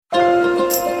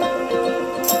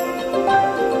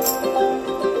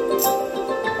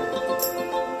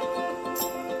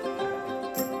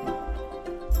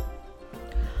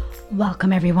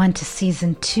Welcome everyone to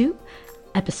Season 2,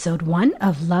 Episode 1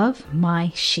 of Love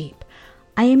My Sheep.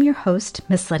 I am your host,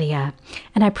 Miss Lydia,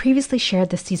 and I previously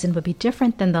shared this season would be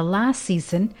different than the last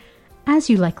season. As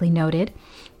you likely noted,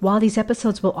 while these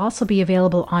episodes will also be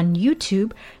available on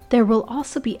YouTube, there will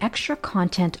also be extra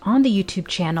content on the YouTube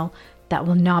channel that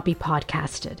will not be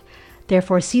podcasted.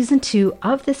 Therefore, Season 2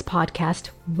 of this podcast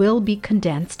will be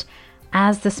condensed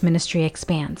as this ministry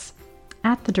expands,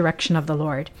 at the direction of the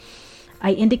Lord.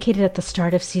 I indicated at the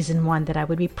start of Season 1 that I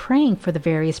would be praying for the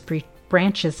various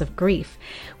branches of grief,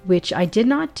 which I did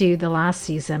not do the last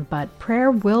season, but prayer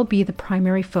will be the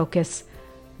primary focus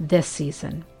this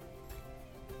season.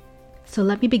 So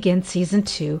let me begin Season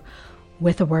 2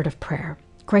 with a word of prayer.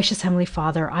 Gracious Heavenly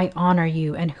Father, I honor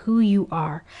you and who you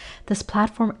are. This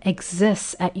platform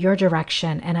exists at your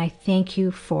direction, and I thank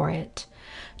you for it.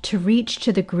 To reach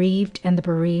to the grieved and the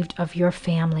bereaved of your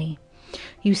family.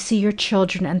 You see your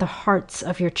children and the hearts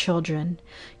of your children.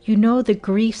 You know the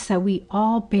griefs that we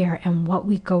all bear and what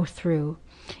we go through,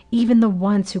 even the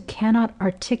ones who cannot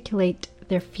articulate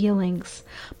their feelings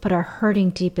but are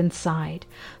hurting deep inside,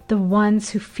 the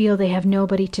ones who feel they have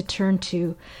nobody to turn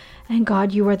to. And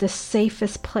God, you are the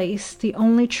safest place, the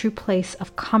only true place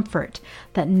of comfort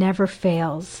that never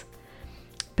fails.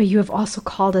 But you have also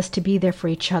called us to be there for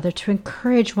each other, to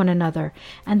encourage one another,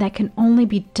 and that can only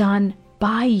be done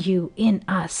by you in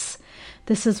us.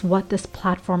 This is what this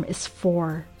platform is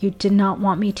for. You did not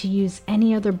want me to use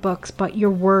any other books but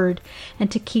your word, and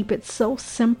to keep it so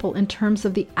simple in terms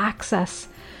of the access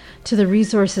to the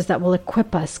resources that will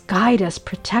equip us, guide us,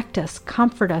 protect us,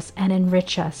 comfort us, and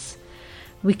enrich us.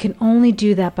 We can only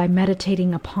do that by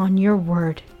meditating upon your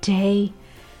word day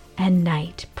and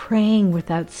night, praying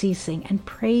without ceasing, and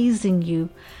praising you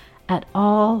at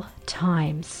all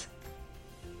times.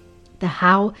 The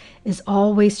how is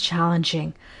always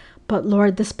challenging, but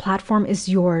Lord, this platform is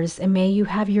yours, and may you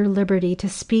have your liberty to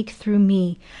speak through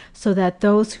me, so that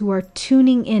those who are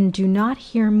tuning in do not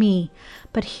hear me,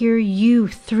 but hear you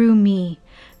through me.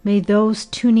 May those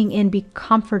tuning in be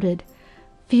comforted,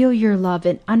 feel your love,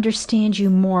 and understand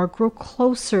you more, grow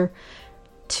closer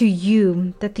to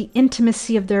you, that the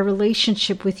intimacy of their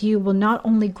relationship with you will not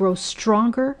only grow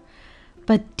stronger,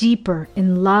 but deeper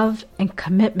in love and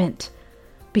commitment,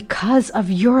 because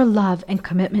of your love and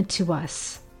commitment to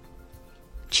us.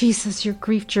 Jesus, your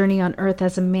grief journey on earth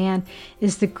as a man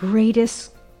is the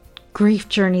greatest grief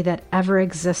journey that ever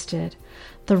existed.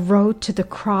 The road to the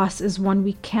cross is one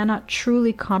we cannot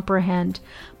truly comprehend,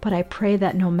 but I pray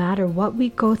that no matter what we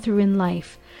go through in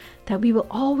life, that we will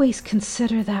always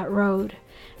consider that road,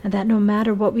 and that no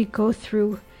matter what we go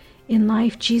through in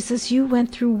life, Jesus, you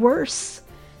went through worse,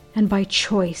 and by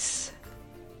choice.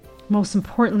 Most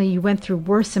importantly, you went through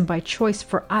worse and by choice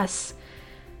for us.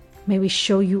 May we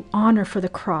show you honor for the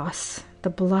cross, the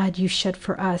blood you shed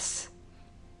for us.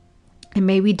 And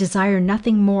may we desire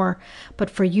nothing more but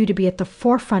for you to be at the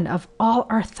forefront of all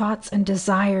our thoughts and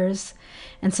desires.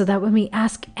 And so that when we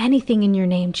ask anything in your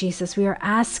name, Jesus, we are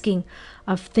asking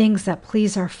of things that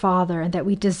please our Father, and that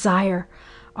we desire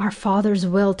our Father's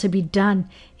will to be done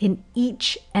in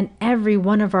each and every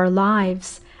one of our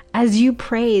lives. As you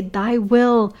prayed, thy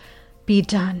will be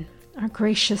done. Our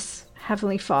gracious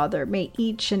Heavenly Father, may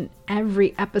each and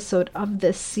every episode of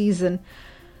this season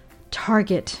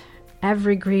target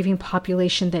every grieving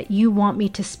population that you want me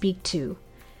to speak to.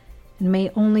 And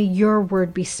may only your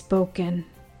word be spoken.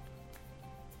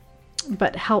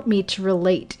 But help me to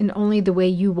relate in only the way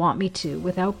you want me to,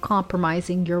 without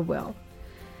compromising your will.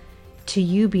 To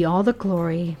you be all the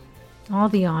glory, all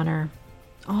the honor,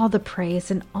 all the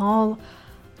praise, and all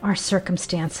our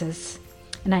circumstances.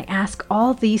 And I ask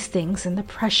all these things in the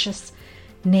precious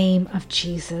name of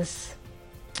Jesus.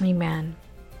 Amen.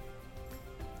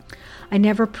 I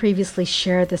never previously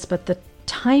shared this, but the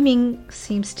timing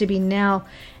seems to be now,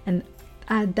 and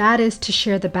that is to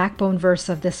share the backbone verse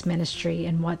of this ministry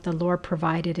and what the Lord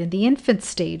provided in the infant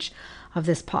stage of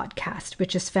this podcast,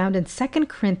 which is found in 2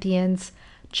 Corinthians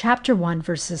chapter 1,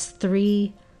 verses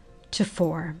 3 to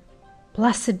 4.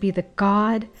 Blessed be the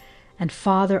God and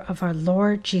Father of our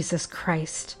Lord Jesus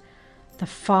Christ, the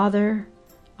Father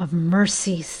of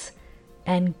mercies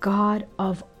and God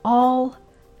of all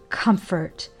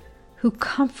comfort, who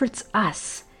comforts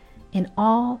us in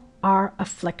all our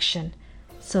affliction,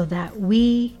 so that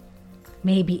we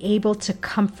may be able to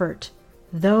comfort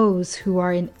those who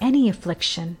are in any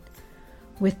affliction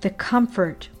with the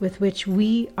comfort with which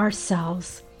we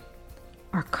ourselves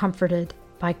are comforted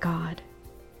by God.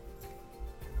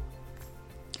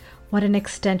 What an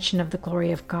extension of the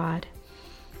glory of God.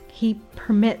 He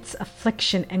permits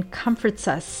affliction and comforts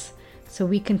us so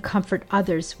we can comfort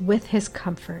others with his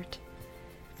comfort.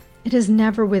 It is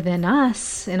never within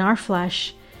us, in our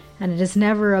flesh, and it is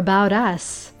never about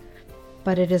us,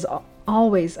 but it is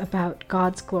always about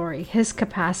God's glory, His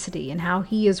capacity, and how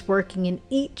He is working in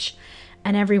each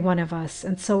and every one of us.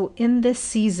 And so in this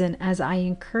season, as I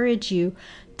encourage you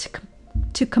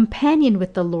to companion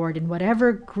with the Lord in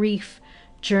whatever grief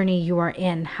journey you are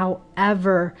in,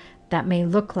 however that may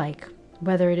look like,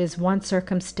 whether it is one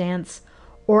circumstance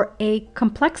or a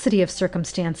complexity of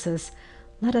circumstances,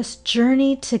 let us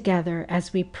journey together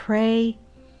as we pray,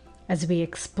 as we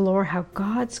explore how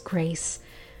God's grace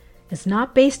is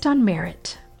not based on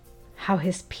merit, how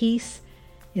His peace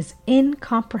is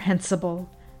incomprehensible,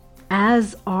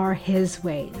 as are His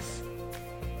ways.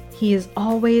 He is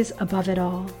always above it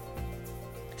all.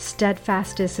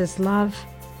 Steadfast is His love,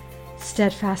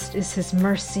 steadfast is His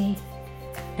mercy,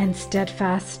 and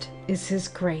steadfast is His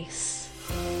grace.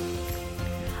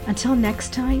 Until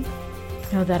next time,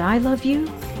 know that I love you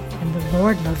and the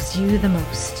Lord loves you the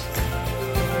most.